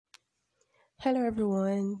Hello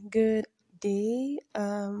everyone. Good day.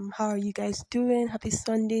 How are you guys doing? Happy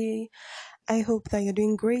Sunday. I hope that you're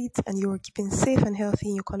doing great and you're keeping safe and healthy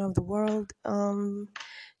in your corner of the world.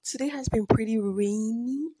 Today has been pretty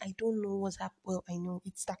rainy. I don't know what's up. Well, I know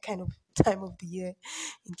it's that kind of time of the year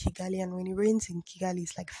in Kigali, and when it rains in Kigali,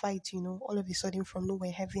 it's like fight. All of a sudden from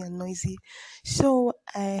nowhere, heavy and noisy. So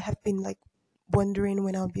I have been like wondering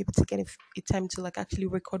when I'll be able to get a time to like actually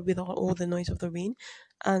record without all the noise of the rain,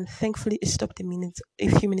 and thankfully it stopped a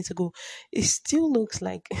few minutes ago. It still looks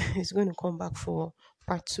like it's going to come back for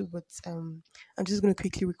part two, but I'm just going to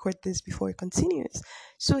quickly record this before it continues.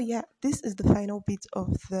 So yeah, this is the final bit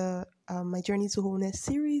of the my journey to wholeness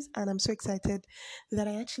series, and I'm so excited that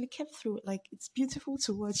I actually kept through it. Like, it's beautiful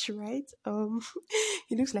to watch, right?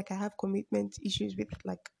 It looks like I have commitment issues with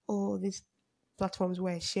like all these platforms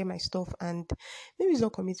where I share my stuff, and maybe it's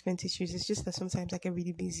not commitment issues, it's just that sometimes I get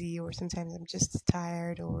really busy, or sometimes I'm just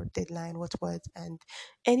tired, or deadline, what. And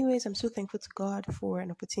anyways, I'm so thankful to God for an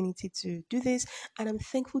opportunity to do this, and I'm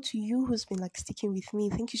thankful to you who's been like sticking with me.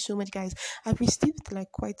 Thank you so much, guys. I've received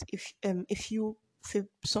like quite a few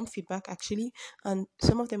some feedback actually, and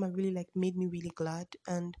some of them have really like made me really glad,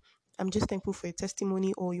 and I'm just thankful for your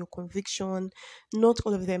testimony or your conviction. Not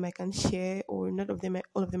all of them I can share, or not of them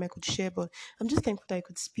all of them I could share, but I'm just thankful that I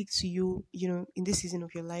could speak to you, in this season of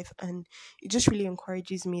your life. And it just really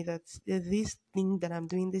encourages me that this thing that I'm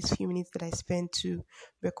doing, this few minutes that I spent to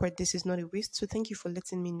record this, is not a waste. So thank you for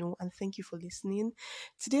letting me know, and thank you for listening.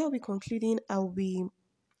 Today I'll be concluding, I'll be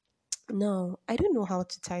no, I don't know how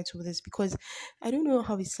to title this because I don't know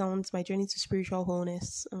how it sounds. My journey to spiritual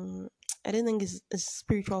wholeness. I don't think it's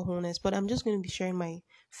spiritual wholeness, but I'm just going to be sharing my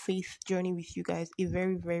faith journey with you guys. A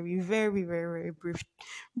very, very, very, very, very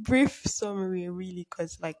brief summary, really,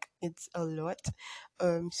 because like it's a lot.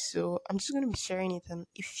 So I'm just going to be sharing it, and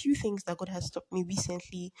a few things that God has taught me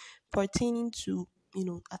recently pertaining to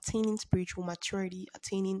attaining spiritual maturity,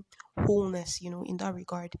 attaining wholeness, in that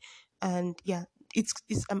regard. And yeah, it's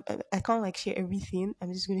I can't like share everything.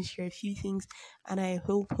 I'm just going to share a few things, and I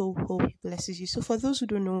hope it blesses you. So for those who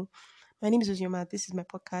don't know, my name is Ozioma. This is my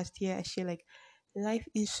podcast. Here I share like life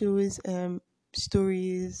issues,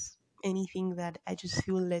 stories, anything that I just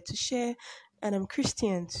feel led to share. And I'm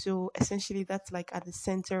Christian, so essentially that's like at the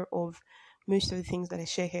center of most of the things that I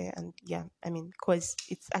share here. And yeah, I mean, because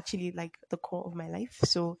it's actually like the core of my life,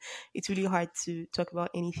 so it's really hard to talk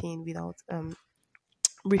about anything without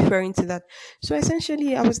referring to that. So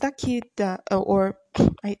essentially, I was that kid that, or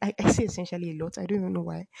I say essentially a lot. I don't even know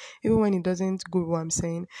why, even when it doesn't go what I'm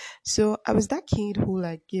saying. So I was that kid who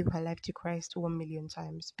like gave her life to Christ 1 million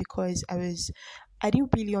times because I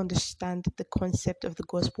didn't really understand the concept of the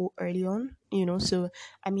gospel early on, So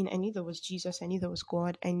I mean, I knew there was Jesus, I knew there was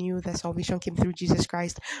God, I knew that salvation came through Jesus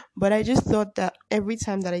Christ, but I just thought that every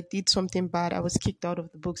time that I did something bad, I was kicked out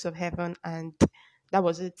of the books of heaven, and that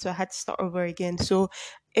was it. So I had to start over again. So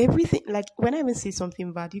everything, like when I even say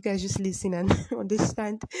something bad, you guys just listen and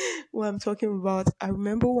understand what I'm talking about. I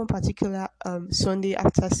remember one particular Sunday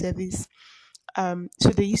after service. So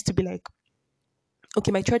they used to be like,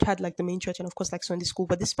 okay, my church had like the main church and of course like Sunday school,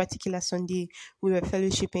 but this particular Sunday we were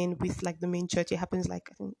fellowshipping with like the main church. It happens like,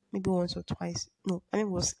 I think maybe once or twice. No, I think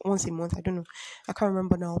it was once a month. I don't know. I can't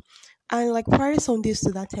remember now. And like prior Sundays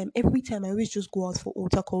to that time, every time I always just go out for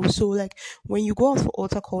altar calls. So like when you go out for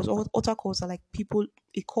altar calls are like people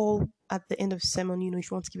a call at the end of sermon, if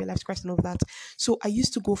you want to give your life to Christ and all of that. So I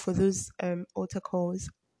used to go for those altar calls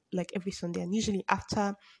like every Sunday, and usually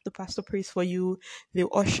after the pastor prays for you, they'll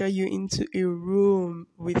usher you into a room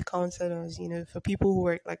with counselors, for people who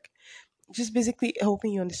are like just basically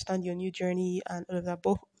helping you understand your new journey and all of that.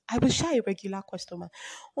 But I was shy a regular customer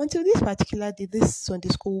until this particular day. This Sunday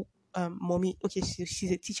school mommy, okay,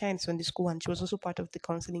 she's a teacher in Sunday school, and she was also part of the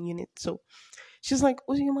counseling unit. So she's like,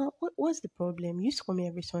 Ozima, what's the problem? You used to call me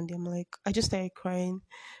every Sunday. I'm like, I just started crying.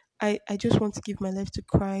 I just want to give my life to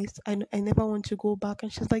Christ. I never want to go back.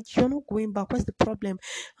 And she's like, you're not going back. What's the problem?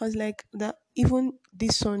 I was like, that even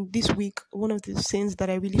this week, one of the sins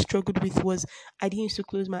that I really struggled with was I didn't used to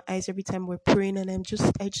close my eyes every time we're praying, and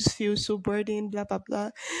I just feel so burdened, blah blah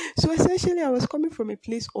blah. So essentially, I was coming from a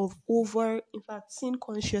place of in fact, sin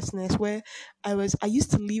consciousness, where I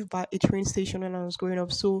used to live by a train station when I was growing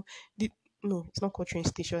up. So the no, it's not called train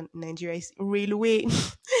station in Nigeria, it's railway.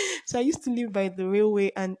 So I used to live by the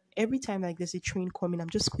railway, and every time like there's a train coming, I'm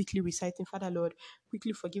just quickly reciting, Father Lord,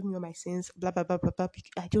 quickly forgive me all my sins, blah blah blah blah blah.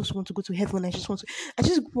 I just want to go to heaven. I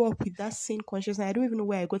just grew up with that same consciousness. I don't even know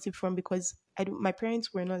where I got it from because I don't. My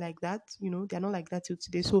parents were not like that. They're not like that till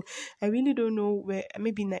today. So I really don't know where.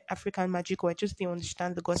 Maybe in like African magic, or I just didn't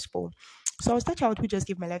understand the gospel. So I was that child who just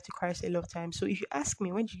gave my life to Christ a lot of times. So if you ask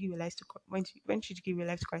me when did you give your life to when should you give your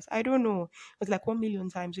life to Christ, I don't know. It was like 1 million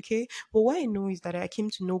times, okay. But what I know is that I came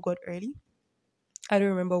to know God early. I don't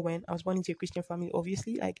remember when. I was born into a Christian family,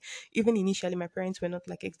 obviously. Like, even initially, my parents were not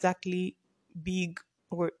like exactly big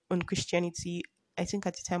or on Christianity. I think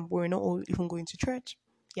at the time we were not all even going to church.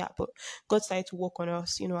 Yeah, but God started to work on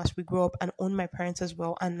us, as we grow up, and on my parents as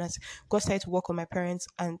well. And as God started to work on my parents,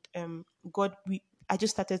 and I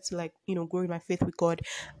just started to, like, grow in my faith with God,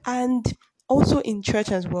 and also in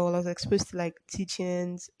church as well. I was exposed to like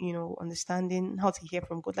teachings, understanding how to hear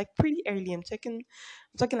from God, like pretty early. I'm talking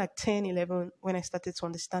like 10, 11, when I started to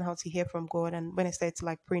understand how to hear from God, and when I started to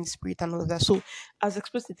like pray in spirit and all of that. So I was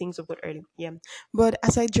exposed to things of God early. Yeah. But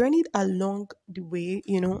as I journeyed along the way,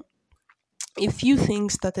 a few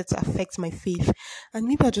things started to affect my faith. And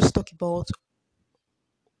maybe I'll just talk about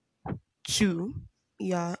two.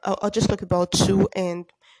 Yeah, I'll just talk about two and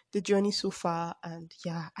the journey so far. And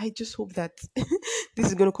yeah, I just hope that this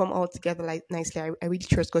is going to come out together like nicely. I really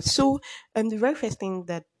trust God. So, the very first thing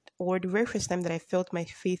that, or the very first time that I felt my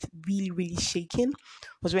faith really, really shaken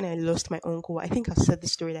was when I lost my uncle. I think I've said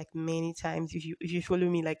this story like many times. If you follow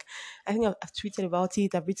me, like, I think I've tweeted about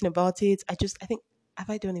it, I've written about it. I think, have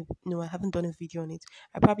I done it? No, I haven't done a video on it.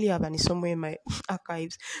 I probably have, and it's somewhere in my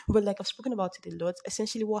archives. But like, I've spoken about it a lot.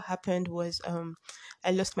 Essentially, what happened was,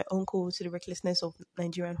 I lost my uncle to the recklessness of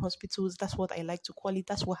Nigerian hospitals. That's what I like to call it.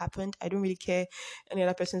 That's what happened. I don't really care any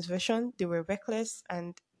other person's version. They were reckless,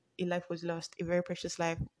 and a life was lost, a very precious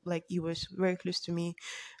life. Like, he was very close to me.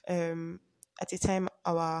 Um, at the time,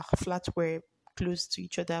 our flats were close to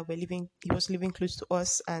each other. He was living close to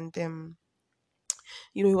us, and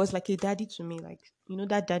he was like a daddy to me. Like,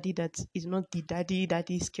 that daddy that is not the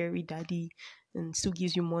daddy, scary daddy, and still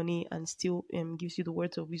gives you money and still gives you the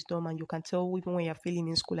words of wisdom. And you can tell even when you're failing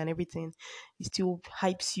in school and everything, he still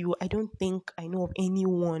hypes you. I don't think I know of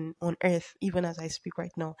anyone on earth, even as I speak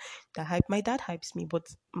right now, that hype. My dad hypes me, but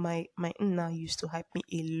my nna used to hype me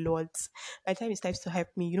a lot. By the time he starts to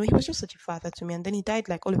hype me, he was just such a father to me. And then he died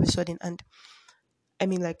like all of a sudden. And I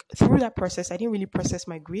mean, like, through that process, I didn't really process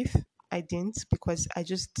my grief. I didn't, because I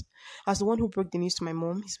was the one who broke the news to my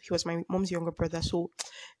mom. He was my mom's younger brother. So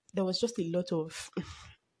there was just a lot of,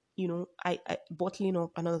 I bottling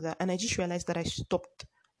up and all of that. And I just realized that I stopped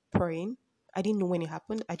praying. I didn't know when it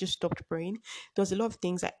happened. I just stopped praying. There was a lot of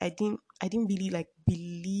things I didn't really like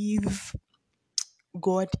believe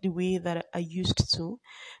God the way that I used to,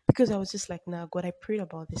 because I was just like, nah, God, I prayed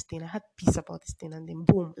about this thing. I had peace about this thing, and then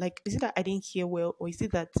boom. Like, is it that I didn't hear well, or is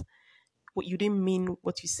it that what you didn't mean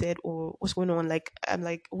what you said, or what's going on? Like, I'm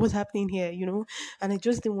like, what's happening here? And I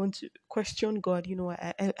just didn't want to question God. It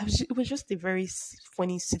was just a very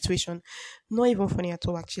funny situation, not even funny at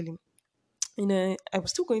all, actually. I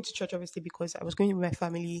was still going to church, obviously, because I was going with my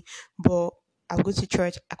family, but I'll go to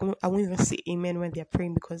church. I won't even say amen when they're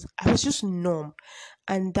praying, because I was just numb.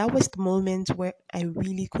 And that was the moment where I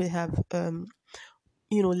really could have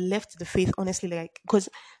left the faith, honestly. Like, because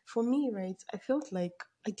for me, right, I felt like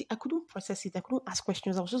I couldn't process it. I couldn't ask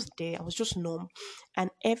questions. I was just there. I was just numb.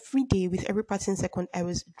 And every day, with every passing second, I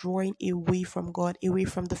was drawing away from God, away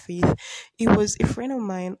from the faith. It was a friend of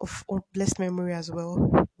mine of blessed memory as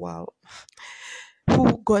well. Wow,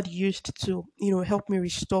 who God used to, help me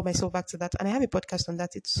restore myself back to that. And I have a podcast on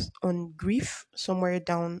that. It's on grief, somewhere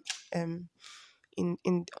down um in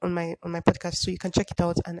on my podcast, so you can check it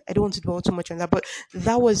out. And I don't want to dwell too much on that, but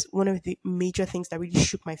that was one of the major things that really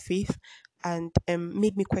shook my faith, and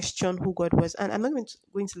made me question who God was. And I'm not going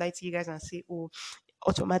to lie to you guys and say, oh,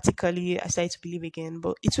 automatically I started to believe again.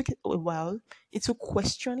 But it took a while. It took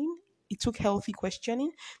questioning. It took healthy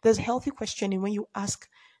questioning. There's healthy questioning when you ask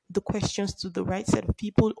the questions to the right set of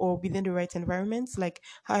people, or within the right environments. Like,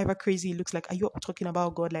 however crazy it looks, like, are you talking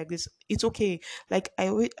about God like this? It's okay. Like, I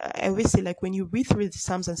always say, like, when you read through the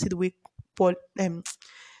Psalms and see the way Paul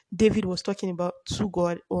David was talking about to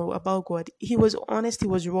God, or about God, he was honest, he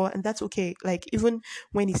was raw, and that's okay. Like, even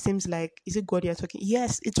when it seems like, is it God you're talking?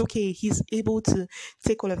 Yes, it's okay. He's able to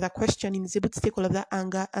take all of that questioning, he's able to take all of that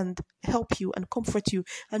anger and help you and comfort you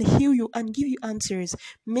and heal you and give you answers.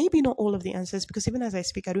 Maybe not all of the answers, because even as I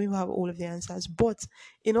speak, I don't even have all of the answers, but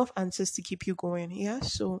enough answers to keep you going. Yeah.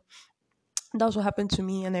 So that was what happened to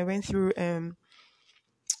me. And I went through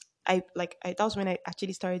that was when I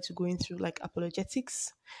actually started to going through like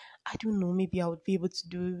apologetics. I don't know, maybe I would be able to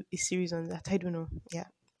do a series on that. I don't know. Yeah.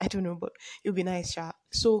 I don't know, but it would be nice, yeah.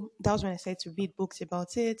 So that was when I started to read books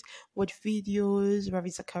about it, watch videos,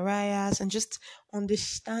 Ravi Zacharias, and just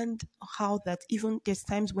understand how that even there's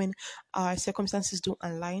times when our circumstances don't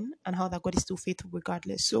align, and how that God is still faithful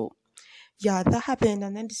regardless. So yeah, that happened.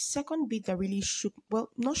 And then the second bit that really shook, well,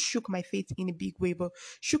 not shook my faith in a big way, but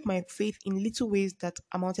shook my faith in little ways that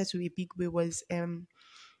amounted to a big way was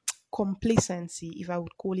complacency, if I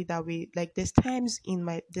would call it that way. Like there's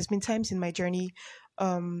been times in my journey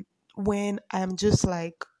when I'm just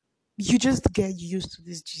like, you just get used to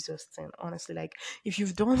this Jesus thing, honestly. Like if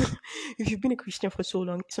you've done if you've been a Christian for so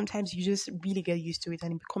long, sometimes you just really get used to it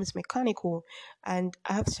and it becomes mechanical. And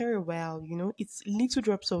after a while, it's little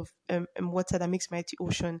drops of water that makes mighty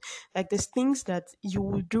ocean. Like there's things that you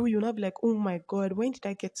will do, you'll not be like, oh my god, when did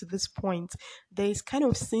I get to this point? There's kind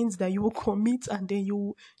of sins that you will commit and then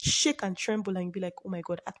you shake and tremble and you'll be like, oh my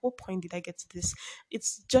god, at what point did I get to this?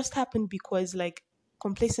 It's just happened because like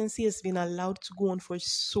complacency has been allowed to go on for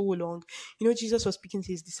so long. Jesus was speaking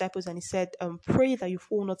to his disciples and he said, pray that you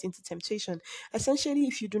fall not into temptation. Essentially,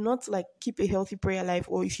 if you do not like keep a healthy prayer life,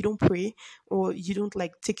 or if you don't pray, or you don't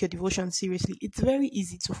like take your devotion seriously, it's very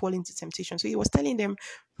easy to fall into temptation. So he was telling them,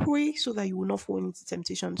 pray so that you will not fall into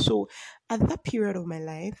temptation. So at that period of my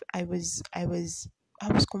life, I was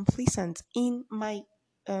complacent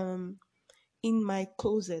um in my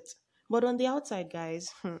closet. But on the outside,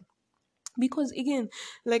 guys, because again,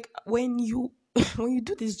 like when you when you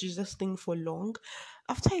do this Jesus thing for long,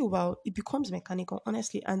 after a while it becomes mechanical,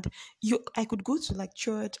 honestly. And I could go to like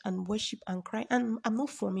church and worship and cry, and I'm not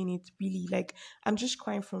forming it really, like I'm just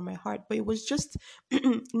crying from my heart, but it was just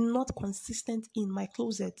not consistent in my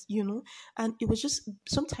closet. And it was just,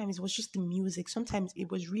 sometimes it was just the music, sometimes it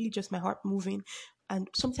was really just my heart moving, and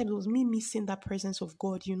sometimes it was me missing that presence of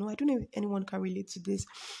God. I don't know if anyone can relate to this,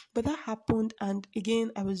 but that happened. And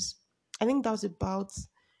again, I think that was about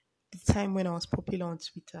the time when I was popular on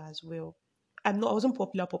Twitter as well. I wasn't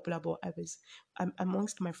popular, but I was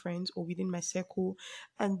amongst my friends or within my circle,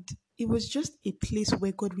 and it was just a place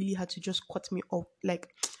where God really had to just cut me off. Like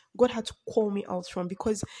God had to call me out from,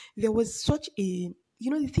 because there was such the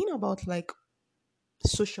thing about like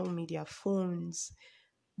social media, phones,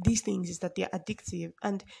 these things is that they're addictive.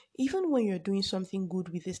 And even when you're doing something good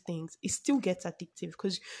with these things, it still gets addictive,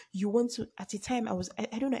 because you want to. At the time,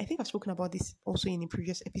 I don't know, I think I've spoken about this also in a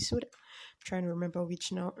previous episode. I'm trying to remember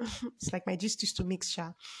which now. It's like my gist used to mix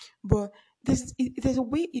sha. But there's a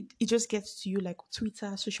way it just gets to you, like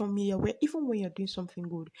Twitter, social media, where even when you're doing something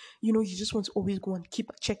good, you just want to always go and keep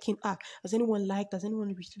checking. Has anyone liked? Has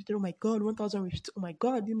anyone retweeted? Oh my god, 1,000 retweets. Oh my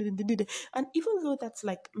god. And even though that's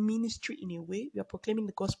like ministry in a way, you're proclaiming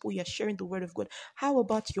the gospel, you're sharing the word of God. How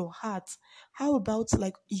about your heart? How about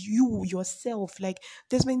like you yourself? Like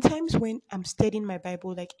there's been times when I'm studying my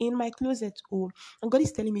Bible, like in my closet, and God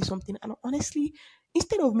is telling me something, and honestly,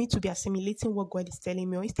 instead of me to be assimilating what God is telling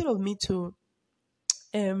me, or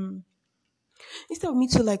um instead of me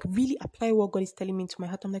to like really apply what God is telling me into my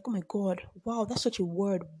heart, I'm like, oh my God, wow, that's such a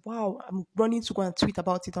word. Wow, I'm running to go and tweet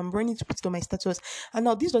about it. I'm running to put it on my status. And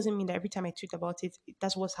now this doesn't mean that every time I tweet about it,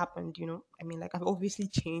 that's what's happened. I mean, like I've obviously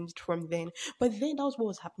changed from then. But then that was what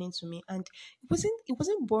was happening to me. And it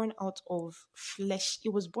wasn't born out of flesh.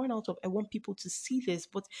 It was born out of, I want people to see this,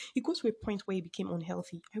 but it goes to a point where it became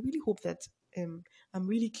unhealthy. I really hope that um I'm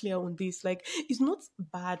really clear on this. Like, it's not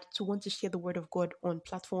bad to want to share the word of God on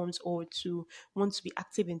platforms, or to want to be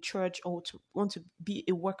active in church, or to want to be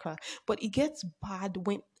a worker. But it gets bad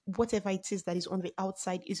when whatever it is that is on the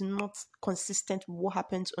outside is not consistent with what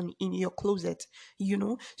happens in your closet.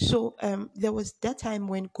 So there was that time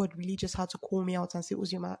when God really just had to call me out and say,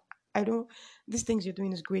 Uzima, I don't, these things you're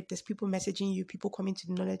doing is great. There's people messaging you, people coming to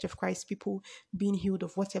the knowledge of Christ, people being healed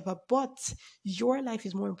of whatever, but your life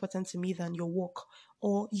is more important to me than your work,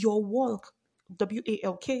 or your walk,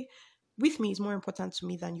 WALK, with me is more important to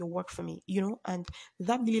me than your work for me. And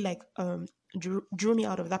that really like drew me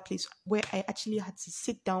out of that place where I actually had to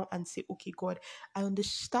sit down and say, okay, God, I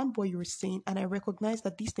understand what you're saying, and I recognize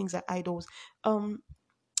that these things are idols. um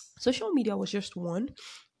Social media was just one,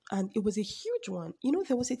 and it was a huge one.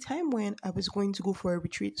 There was a time when I was going to go for a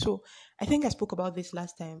retreat. So I think I spoke about this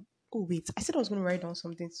last time. Oh wait, I said I was going to write down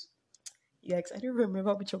something. Yikes, I don't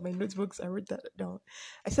remember which of my notebooks I wrote that down.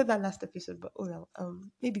 I said that last episode, but oh well.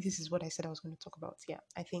 Maybe this is what I said I was going to talk about. Yeah,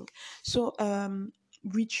 I think so.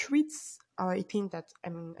 Retreats are a thing that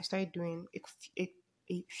I started doing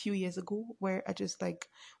a few years ago, where I just like,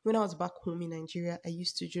 when I was back home in Nigeria, I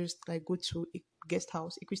used to just like go to a guest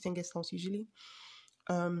house, a Christian guest house usually,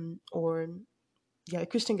 or yeah, a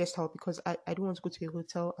Christian guest house, because I don't want to go to a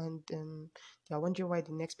hotel and they're wondering why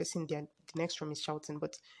the next room is shouting.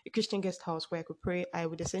 But a Christian guest house where I could pray, I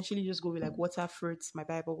would essentially just go with like water, fruits, my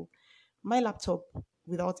Bible, my laptop.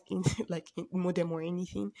 without modem or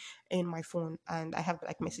anything in my phone, and I have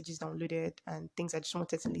like messages downloaded and things I just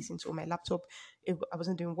wanted to listen to on my laptop. I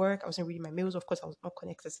wasn't doing work, I wasn't reading my mails, of course I was not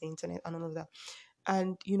connected to the internet and all of that.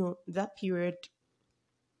 And that period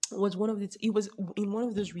was one of the it was in one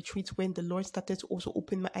of those retreats when the Lord started to also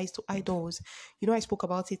open my eyes to idols. I spoke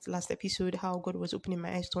about it last episode, how God was opening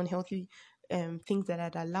my eyes to unhealthy things that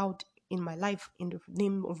I'd allowed in my life in the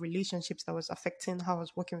name of relationships that was affecting how I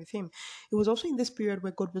was working with him. It was also in this period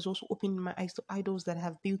where God was also opening my eyes to idols that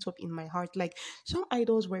have built up in my heart. Like, some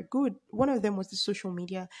idols were good. One of them was the social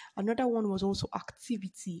media. Another one was also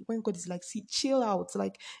activity. When God is like, see, chill out.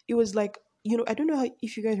 Like, it was like, I don't know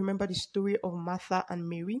if you guys remember the story of Martha and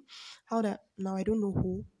Mary. How that now, I don't know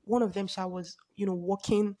who. One of them was,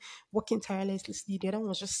 working tirelessly. The other one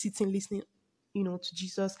was just sitting listening, to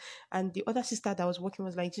Jesus. And the other sister that was working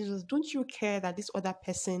was like, Jesus, don't you care that this other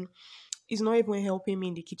person is not even helping me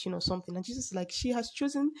in the kitchen or something? And Jesus is like, she has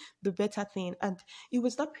chosen the better thing. And it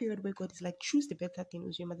was that period where God is like, choose the better thing,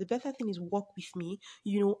 Uzima. The better thing is walk with me,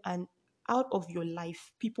 and out of your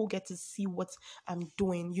life, people get to see what I'm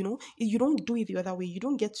doing. You don't do it the other way. You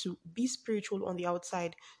don't get to be spiritual on the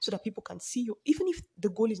outside so that people can see you, even if the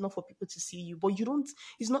goal is not for people to see you. But you don't,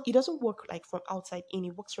 it doesn't work like from outside in,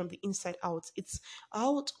 it works from the inside out. It's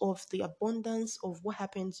out of the abundance of what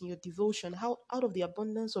happens in your devotion, how out of the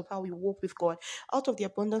abundance of how you walk with God, out of the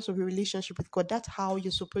abundance of your relationship with God. That's how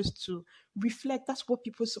you're supposed to reflect. That's what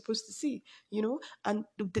people are supposed to see, And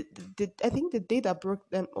I think the day that broke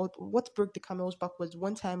them, or what broke the camel's back, was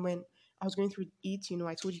one time when I was going through it.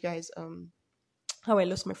 I told you guys how I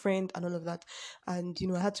lost my friend and all of that. And,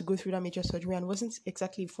 I had to go through that major surgery, and it wasn't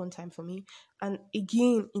exactly a fun time for me. And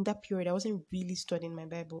again, in that period, I wasn't really studying my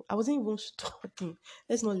Bible. I wasn't even studying.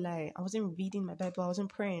 Let's not lie. I wasn't reading my Bible. I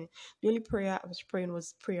wasn't praying. The only prayer I was praying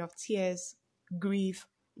was prayer of tears, grief,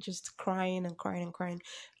 just crying and crying and crying.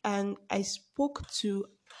 And I spoke to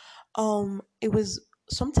it was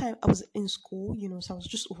sometime I was in school, so I was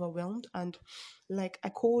just overwhelmed. And like, I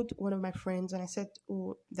called one of my friends and I said,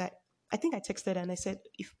 oh, that I think I texted and I said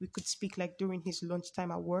if we could speak like during his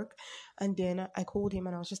lunchtime at work. And then I called him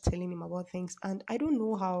and I was just telling him about things. And I don't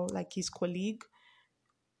know how, like, his colleague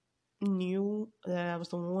knew that I was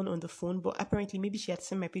the one on the phone, but apparently maybe she had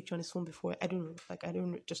seen my picture on his phone before. I don't know. Like, I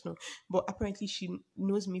don't just know. But apparently she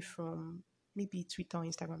knows me from maybe Twitter or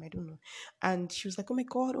Instagram. I don't know. And she was like, oh my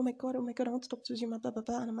God, oh my God, oh my God, I want to talk to you, blah, blah,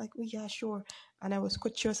 blah. And I'm like, oh yeah, sure. And I was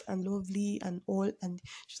courteous and lovely and all. And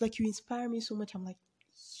she's like, you inspire me so much. I'm like,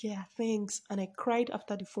 yeah, thanks. And I cried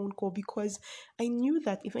after the phone call because I knew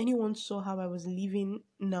that if anyone saw how I was living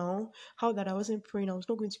now, how that I wasn't praying, I was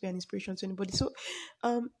not going to be an inspiration to anybody. So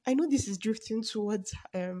I know this is drifting towards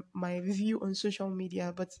my view on social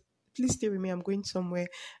media, but please stay with me. I'm going somewhere.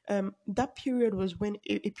 That period was when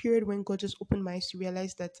a period when God just opened my eyes to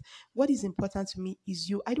realize that what is important to me is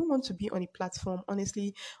you. I don't want to be on a platform,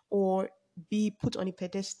 honestly, or be put on a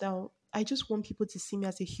pedestal. I just want people to see me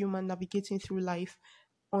as a human navigating through life,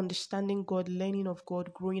 understanding God, learning of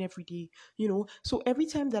God, growing every day. So every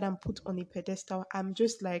time that I'm put on a pedestal, I'm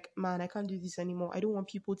just like, man, I can't do this anymore. I don't want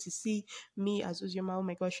people to see me as Uzioma. Oh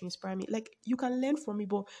my gosh, you inspire me. Like, you can learn from me,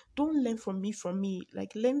 but don't learn from me.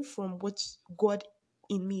 Like, learn from what God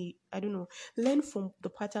in me. I don't know. Learn from the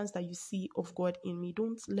patterns that you see of God in me.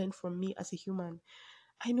 Don't learn from me as a human.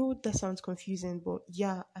 I know that sounds confusing, but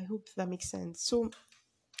yeah, I hope that makes sense. So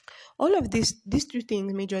all of these two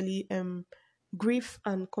things majorly, grief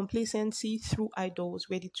and complacency through idols,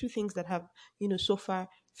 were the two things that have, so far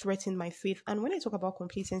threatened my faith. And when I talk about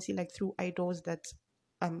complacency, like through idols that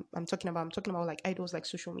I'm talking about like idols like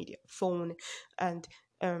social media, phone. And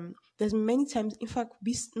there's many times, in fact,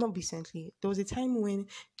 not recently, there was a time when,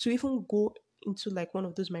 to even go into like one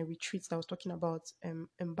of those my retreats that I was talking about,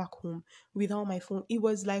 back home, without my phone, it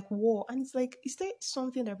was like war. And it's like, is there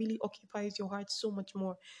something that really occupies your heart so much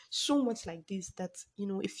more, so much like this, that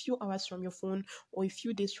a few hours from your phone or a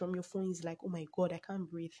few days from your phone is like, oh my God, I can't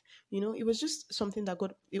breathe. It was just something that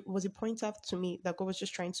God, it was a pointer to me that God was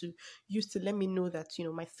just trying to use to let me know that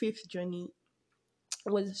my faith journey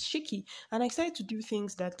was shaky. And I started to do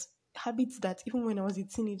things that, habits that, even when I was a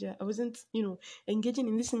teenager, I wasn't, engaging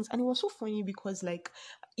in these things. And it was so funny because, like,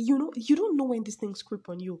 you don't know when these things creep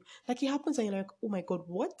on you. Like, it happens and you're like, oh my God,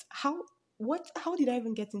 how did I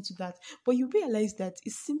even get into that? But you realize that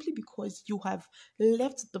it's simply because you have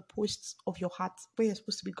left the posts of your heart, where you're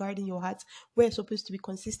supposed to be guarding your heart, where you're supposed to be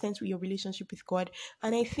consistent with your relationship with God.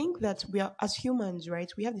 And I think that we are, as humans,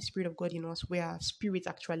 right, we have the spirit of God in us. We are spirit,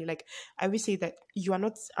 actually. Like, I will say that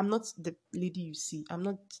I'm not the lady you see. I'm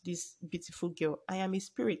not this beautiful girl. I am a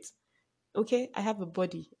spirit. Okay. I have a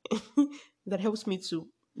body that helps me to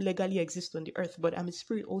legally exist on the earth, but I'm a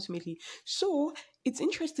spirit ultimately. So it's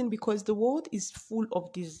interesting because the world is full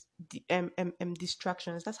of these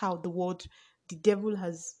distractions. That's how the devil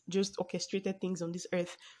has just orchestrated things on this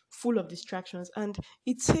earth, full of distractions, and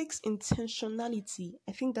it takes intentionality.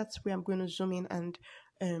 I think that's where I'm going to zoom in and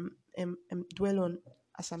dwell on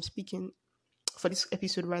as I'm speaking for this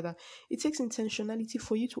episode rather. It takes intentionality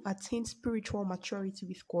for you to attain spiritual maturity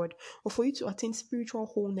with God, or for you to attain spiritual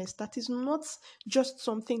wholeness that is not just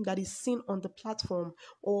something that is seen on the platform,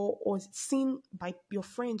 or seen by your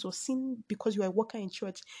friends, or seen because you are working in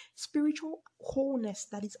church. Spiritual wholeness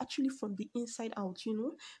that is actually from the inside out,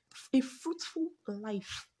 a fruitful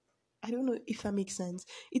life. I don't know if that makes sense.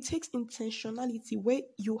 It takes intentionality where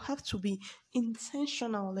you have to be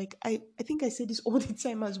intentional. Like I think I say this all the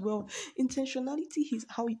time as well. Intentionality is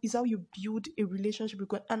how you build a relationship with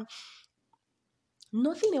God. And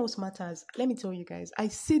nothing else matters. Let me tell you guys, I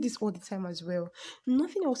say this all the time as well.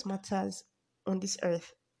 Nothing else matters on this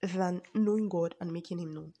earth than knowing God and making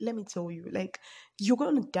Him known. Let me tell you, like, you're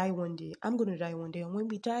going to die one day. I'm going to die one day. And when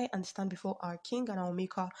we die and stand before our King and our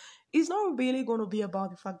Maker, it's not really going to be about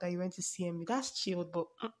the fact that you went to see Him. That's chilled, but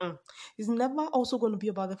it's never also going to be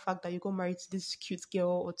about the fact that you got married to this cute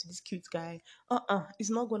girl or to this cute guy. It's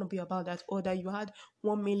not going to be about that, or that you had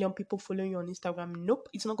 1 million people following you on Instagram. Nope,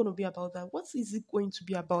 it's not going to be about that. What is it going to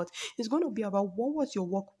be about? It's going to be about, what was your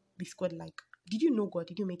walk with God like? Did you know God?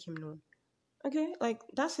 Did you make Him known? Okay, like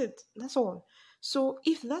that's it. That's all. So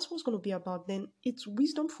if that's what's going to be about, then it's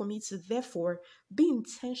wisdom for me to therefore be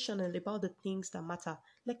intentional about the things that matter,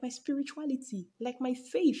 like my spirituality, like my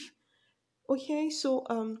faith. Okay, so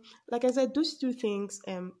like I said, those two things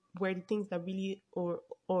were the things that really, or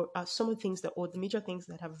are some of the things that, or the major things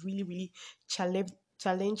that have really really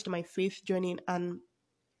challenged my faith journey. And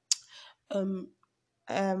um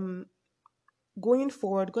um going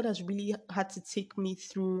forward, God has really had to take me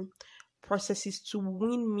through processes to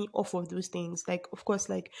wean me off of those things. Like, of course,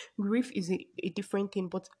 like grief is a different thing,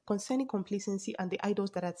 but concerning complacency and the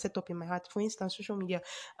idols that I'd set up in my heart, for instance, social media,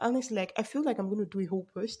 honestly, like I feel like I'm going to do a whole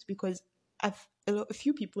post because a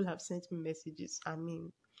few people have sent me messages. I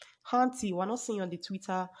mean, Auntie, we're not seeing you on the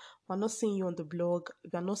Twitter, we're not seeing you on the blog,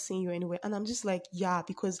 we're not seeing you anywhere. And I'm just like, yeah,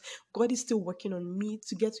 because God is still working on me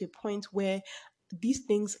to get to a point where these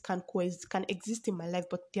things can exist in my life,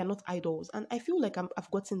 but they are not idols. And I feel like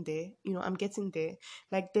I've gotten there. I'm getting there.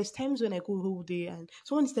 Like there's times when I go whole day and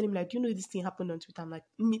someone is telling me like, do you know this thing happened on Twitter? I'm like,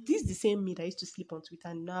 me, this is the same me that used to sleep on Twitter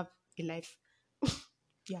and now have a life.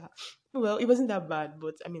 Yeah. Well, it wasn't that bad,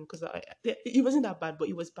 but I mean, because it wasn't that bad, but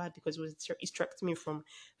it was bad because it distracted me from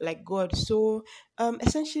like God. So,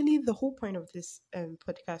 essentially, the whole point of this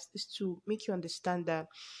podcast is to make you understand that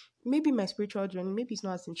maybe my spiritual journey, maybe it's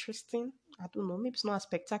not as interesting. I don't know. Maybe it's not as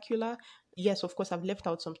spectacular. Yes, of course, I've left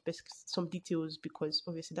out some details because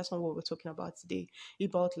obviously that's not what we're talking about today.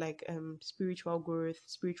 About like spiritual growth,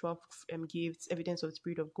 spiritual gifts, evidence of the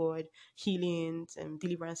Spirit of God, healings, and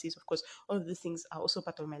deliverances. Of course, all of these things are also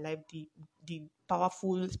part of my life. The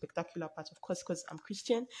powerful, spectacular part, of course, because I'm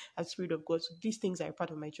Christian, I'm Spirit of God. So these things are a part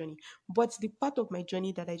of my journey. But the part of my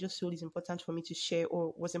journey that I just feel is important for me to share,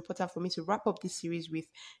 or was important for me to wrap up this series with,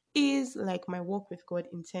 is like my walk with God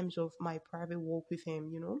in terms of my private walk with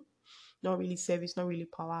Him. Not really service, not really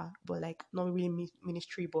power, but like not really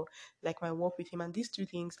ministry, but like my walk with Him. And these two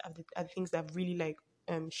things are the things that have really like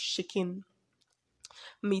shaken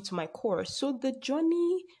me to my core. So the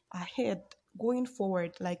journey ahead, going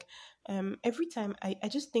forward, like every time I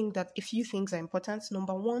just think that a few things are important.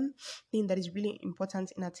 Number one thing that is really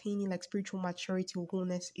important in attaining like spiritual maturity or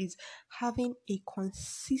wholeness is having a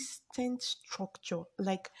consistent structure.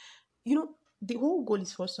 Like, the whole goal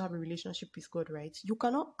is for us to have a relationship with God, right? You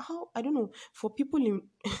cannot, how, I don't know, for people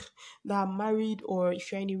that are married, or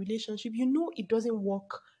if you're in a relationship, it doesn't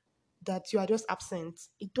work that you are just absent.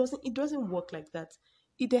 It doesn't work like that.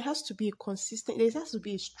 There has to be a consistent, there has to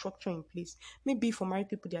be a structure in place. Maybe for married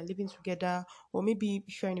people, they are living together, or maybe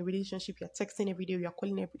if you're in a relationship, you're texting every day, you're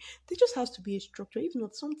calling there just has to be a structure. If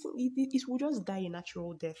not, something, it will just die a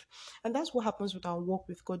natural death. And that's what happens with our walk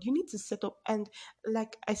with God. You need to set up, and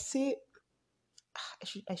like I say,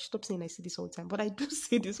 I should stop saying I say this all the time, but I do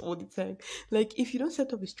say this all the time. Like, if you don't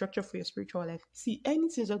set up a structure for your spiritual life, see,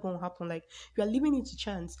 anything's just gonna happen. Like, you are leaving it to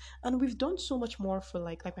chance. And we've done so much more for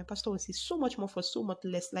like my pastor would say, so much more for so much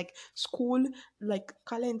less. Like school, like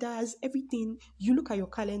calendars, everything. You look at your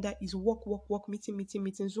calendar is work, work, work, meeting, meeting,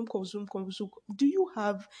 meeting, Zoom call, Zoom call, Zoom call. Do you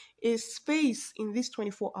have a space in these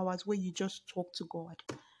 24 hours where you just talk to God?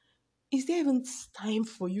 Is there even time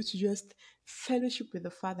for you to just fellowship with the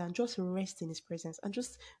Father and just rest in His presence and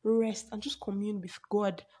just rest and just commune with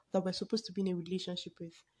God that we're supposed to be in a relationship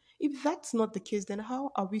with? If that's not the case, then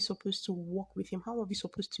how are we supposed to walk with him? How are we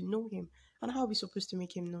supposed to know him? And how are we supposed to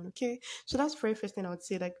make him known? Okay. So that's the very first thing I would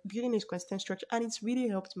say, like building a consistent structure. And it's really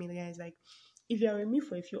helped me, guys. Like if you are with me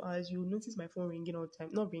for a few hours, you'll notice my phone ringing all the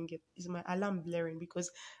time. Not ringing, it's my alarm blaring because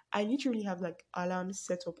I literally have like alarms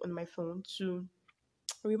set up on my phone to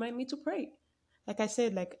remind me to pray. Like I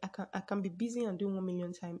said, like I can be busy and doing 1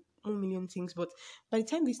 million things, but by the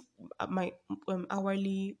time this my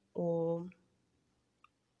hourly, or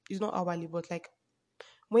it's not hourly, but like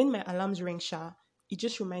when my alarms ring, it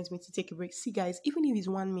just reminds me to take a break. See, guys, even if it's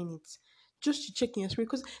 1 minute, just to check in your spirit,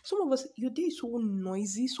 because some of us, your day is so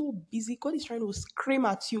noisy, so busy. God is trying to scream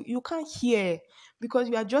at you. You can't hear because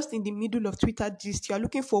you are just in the middle of Twitter gist. You are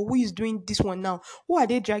looking for who is doing this one now. Who are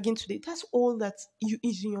they dragging today? That's all that you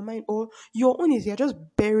is in your mind, or your own is you're just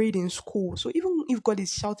buried in school. So even if God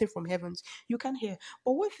is shouting from heavens, you can't hear.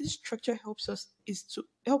 But what this structure help us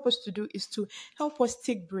to do is to help us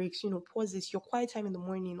take breaks, pauses, your quiet time in the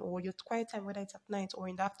morning or your quiet time, whether it's at night or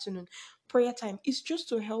in the afternoon, prayer time. It's just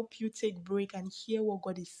to help you take break and hear what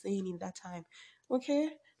God is saying in that time.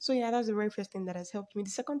 Okay. So yeah, that's the very first thing that has helped me. The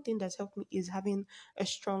second thing that's helped me is having a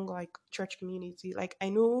strong like church community. Like I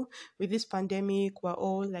know with this pandemic, we're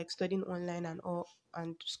all like studying online and all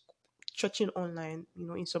and churching online,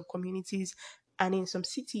 in some communities and in some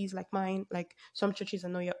cities like mine, like some churches are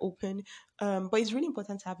not yet open. But it's really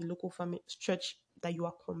important to have a local family church that you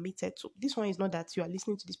are committed to. This one is not that you are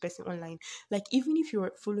listening to this person online. Like even if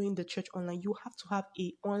you're following the church online, you have to have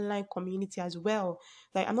a online community as well.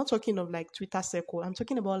 Like I'm not talking of like Twitter circle. I'm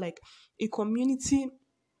talking about like a community,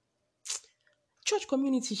 church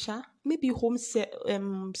community, maybe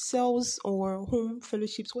cells or home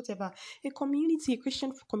fellowships, whatever. A community, a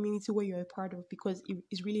Christian community where you're a part of, because it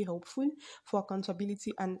is really helpful for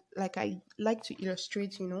accountability. And like I like to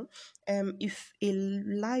illustrate, if a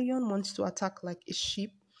lion wants to attack like a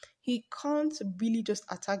sheep, he can't really just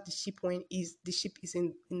attack the sheep when is the sheep is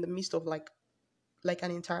in the midst of like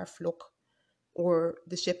an entire flock, or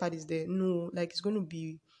the shepherd is there. No, like it's going to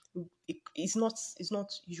be, it's not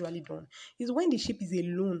usually done. It's when the sheep is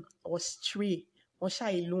alone or stray or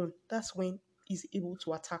shy alone, that's when he's able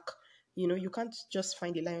to attack. You can't just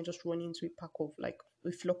find a lion just running into a pack of like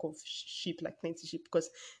a flock of sheep, like 20 sheep, because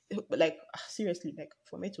like seriously, like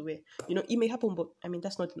from where to where, it may happen, but I mean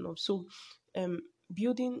that's not enough. So um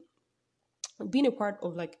building being a part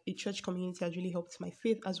of like a church community has really helped my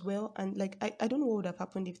faith as well. And like I don't know what would have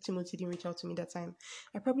happened if Timothy didn't reach out to me that time.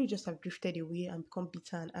 I probably just have drifted away and become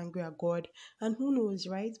bitter and angry at God. And who knows,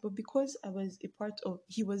 right? But because I was a part of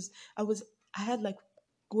I had like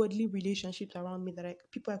godly relationships around me, that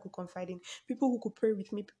people I could confide in, people who could pray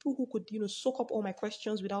with me, people who could, soak up all my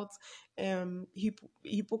questions without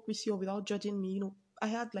hypocrisy or without judging me. I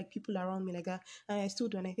had like people around me like that, and I still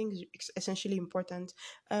do, and I think it's essentially important.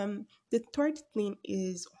 The third thing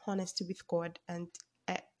is honesty with God, and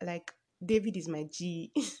like David is my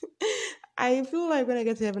G. I feel like when I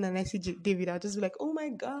get to heaven and I see David, I'll just be like, "Oh my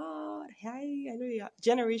God, hi! I know you're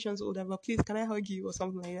generations older, but please, can I hug you or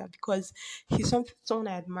something like that?" Because he's someone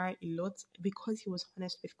I admire a lot, because he was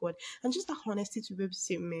honest with God, and just that honesty to be able to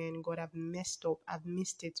say, "Man, God, I've messed up, I've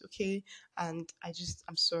missed it, okay, and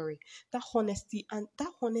I'm sorry." That honesty,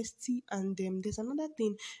 and there's another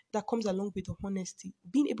thing that comes along with the honesty,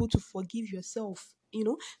 being able to forgive yourself.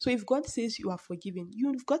 So if God says you are forgiven,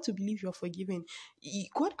 you've got to believe you are forgiven.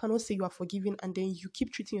 God cannot say you are forgiven and then you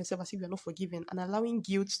keep treating yourself as if you're not forgiven and allowing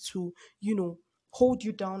guilt to, hold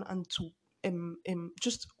you down and to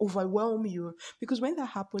just overwhelm you, because when that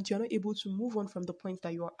happens, you're not able to move on from the point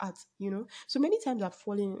that you are at. So many times I've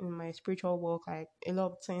fallen in my spiritual walk, like a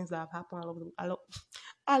lot of things that have happened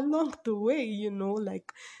along the way, like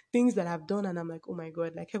things that I've done, and I'm like, oh my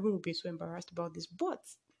God, like heaven would be so embarrassed about this.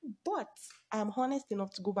 But I'm honest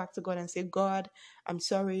enough to go back to God and say, God, I'm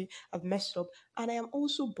sorry, I've messed up. And I am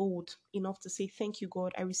also bold enough to say, thank you,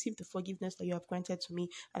 God. I received the forgiveness that you have granted to me,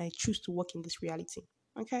 and I choose to walk in this reality.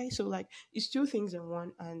 Okay, so like it's two things in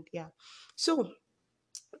one, and yeah. So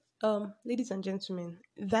ladies and gentlemen,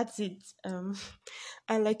 that's it. And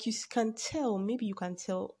like can tell, maybe you can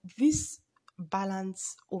tell, this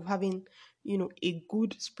balance of having, a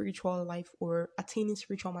good spiritual life or attaining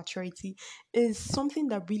spiritual maturity is something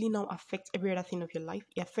that really now affects every other thing of your life.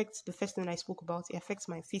 It affects the first thing I spoke about, it affects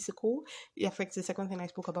my physical, it affects the second thing I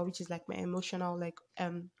spoke about, which is like my emotional, like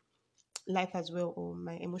life as well, or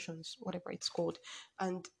my emotions, whatever it's called.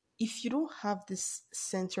 And if you don't have this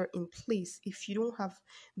center in place, if you don't have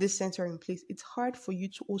this center in place, it's hard for you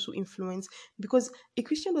to also influence, because a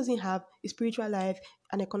Christian doesn't have a spiritual life,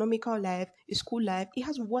 an economical life, a school life. It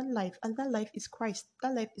has one life, and that life is Christ.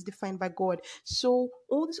 That life is defined by God. So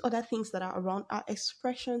all these other things that are around are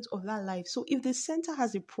expressions of that life. So if the center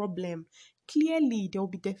has a problem, clearly there will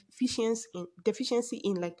be deficiency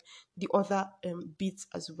in like the other bits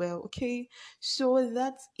as well. Okay, so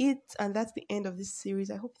that's it, and that's the end of this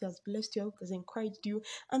series. I hope it has blessed you. I hope it has encouraged you,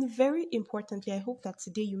 and very importantly, I hope that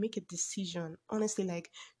today you make a decision, honestly, like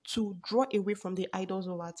to draw away from the idols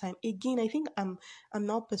of our time. Again, I think I'm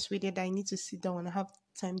now persuaded that I need to sit down and have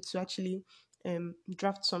time to actually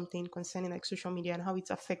draft something concerning like social media and how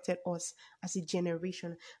it's affected us as a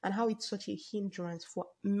generation, and how it's such a hindrance for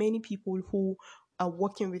many people who are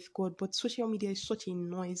working with God. But social media is such a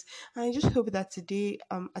noise. And I just hope that today,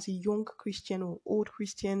 as a young Christian or old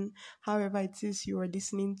Christian, however it is you are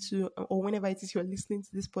listening to, or whenever it is you are listening to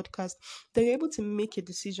this podcast, that you're able to make a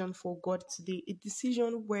decision for God today, a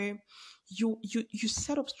decision where you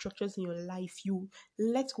set up structures in your life, you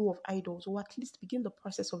let go of idols, or at least begin the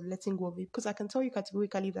process of letting go of it. Because I can tell you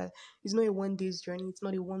categorically that it's not a 1 day's journey, it's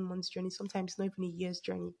not a 1 month's journey, sometimes it's not even a year's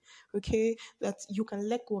journey. Okay, that you can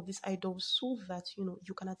let go of these idols so that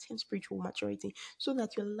you can attain spiritual maturity, so that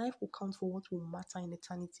your life will count for what will matter in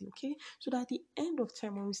eternity. Okay, so that at the end of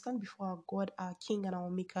time, when we stand before our God, our King, and our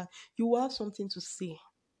Maker, you will have something to say.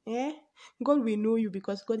 Eh? God will know you,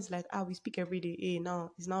 because God is like, we speak every day. Hey,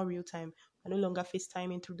 now it's now real time. We're no longer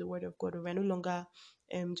FaceTiming through the word of God, or we're no longer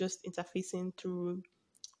just interfacing through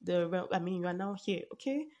the realm. I mean, you are now here,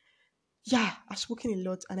 okay? Yeah, I've spoken a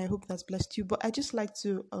lot, and I hope that's blessed you. But I just like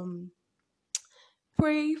to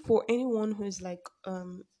pray for anyone who is like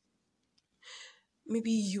maybe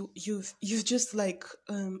you've just like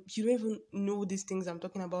you don't even know these things I'm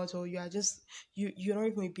talking about, or you are just you're not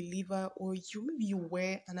even a believer, or maybe you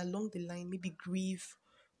were, and along the line maybe grief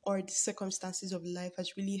or the circumstances of life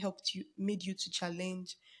has really helped you, made you to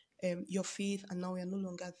challenge your faith, and now you're no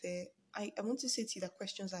longer there. I want to say to you that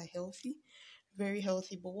questions are healthy, very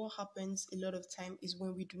healthy. But what happens a lot of time is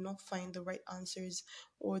when we do not find the right answers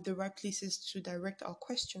or the right places to direct our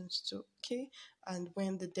questions to. Okay, and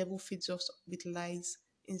when the devil feeds us with lies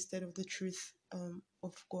instead of the truth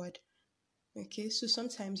of God. Okay, so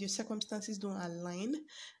sometimes your circumstances don't align,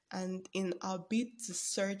 and in our bid to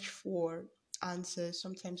search for answers,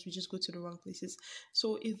 sometimes we just go to the wrong places.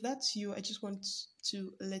 So if that's you, I just want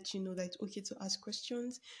to let you know that it's okay to ask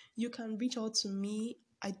questions. You can reach out to me.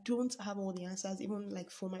 I don't have all the answers, even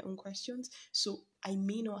like for my own questions. So I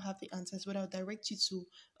may not have the answers, but I'll direct you to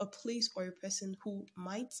a place or a person who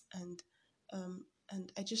might, and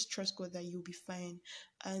I just trust God that you'll be fine.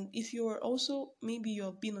 And if you're also, maybe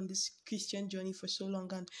you've been on this Christian journey for so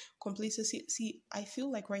long and complacency, see, I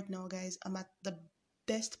feel like right now, guys, I'm at the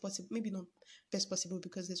best possible, maybe not best possible,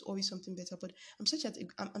 because there's always something better, but I'm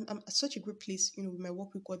at such a great place, with my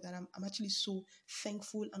work with God, that I'm actually so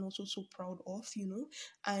thankful and also so proud of,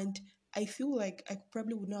 and I feel like I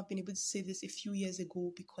probably would not have been able to say this a few years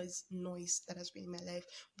ago, because noise that has been in my life.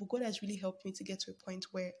 But God has really helped me to get to a point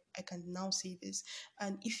where I can now say this.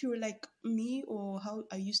 And if you're like me, or how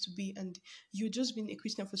I used to be, and you've just been a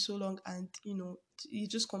Christian for so long, and you're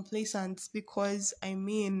just complacent, because I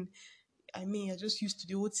just used to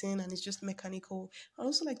the old thing and it's just mechanical. I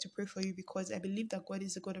also like to pray for you, because I believe that God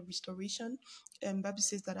is a God of restoration. Bible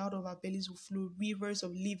says that out of our bellies will flow rivers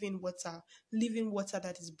of living water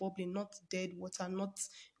that is bubbling, not dead water, not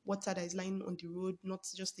water that is lying on the road, not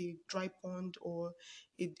just a dry pond or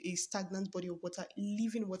a stagnant body of water,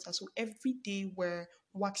 living water. So every day we're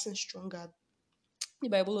waxing stronger. The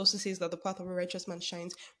Bible also says that the path of a righteous man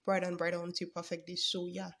shines brighter and brighter until perfect day. So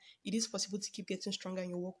yeah, it is possible to keep getting stronger in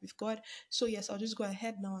your walk with God. So yes, I'll just go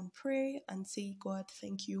ahead now and pray and say, God,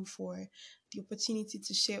 thank you for the opportunity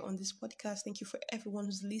to share on this podcast. Thank you for everyone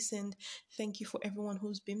who's listened. Thank you for everyone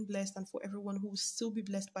who's been blessed, and for everyone who will still be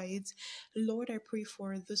blessed by it. Lord, I pray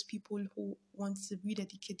for those people who want to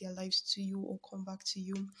rededicate their lives to you or come back to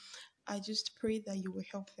you. I just pray that you will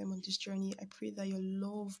help them on this journey. I pray that your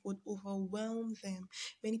love would overwhelm them.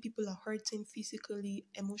 Many people are hurting physically,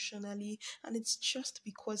 emotionally, and it's just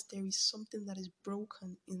because there is something that is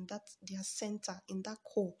broken in that their center, in that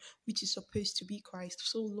core, which is supposed to be Christ.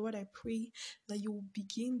 So, Lord, I pray that you will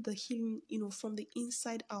begin the healing, from the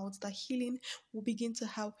inside out. That healing will begin to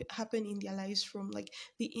happen in their lives from like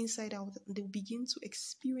the inside out, and they'll begin to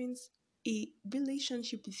experience a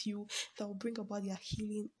relationship with you that will bring about their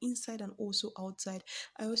healing inside and also outside.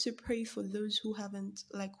 I also pray for those who haven't,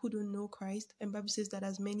 like, who don't know Christ. And Bible says that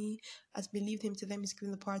as many as believed him, to them is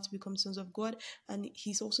given the power to become sons of God. And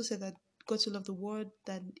he's also said that God so loved the world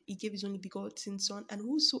that he gave his only begotten son, and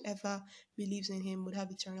whosoever believes in him would have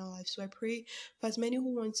eternal life. So I pray for as many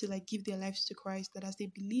who want to like give their lives to Christ, that as they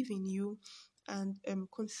believe in you and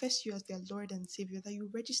confess you as their Lord and Savior, that you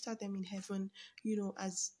register them in heaven,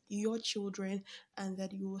 as your children, and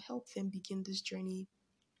that you will help them begin this journey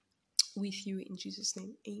with you in Jesus'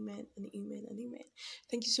 name. Amen and amen and amen.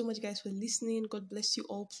 Thank you so much, guys, for listening. God bless you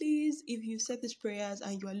all. Please, if you've said these prayers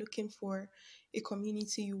and you are looking for a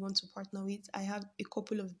community you want to partner with, I have a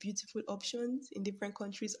couple of beautiful options in different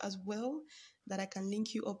countries as well that I can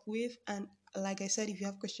link you up with. And like I said, if you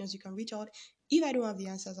have questions, you can reach out. If I don't have the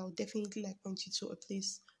answers, I'll definitely like point you to a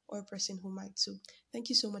place or a person who might. So thank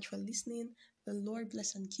you so much for listening. The Lord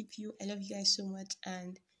bless and keep you. I love you guys so much,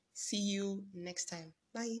 and see you next time.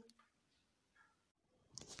 Bye.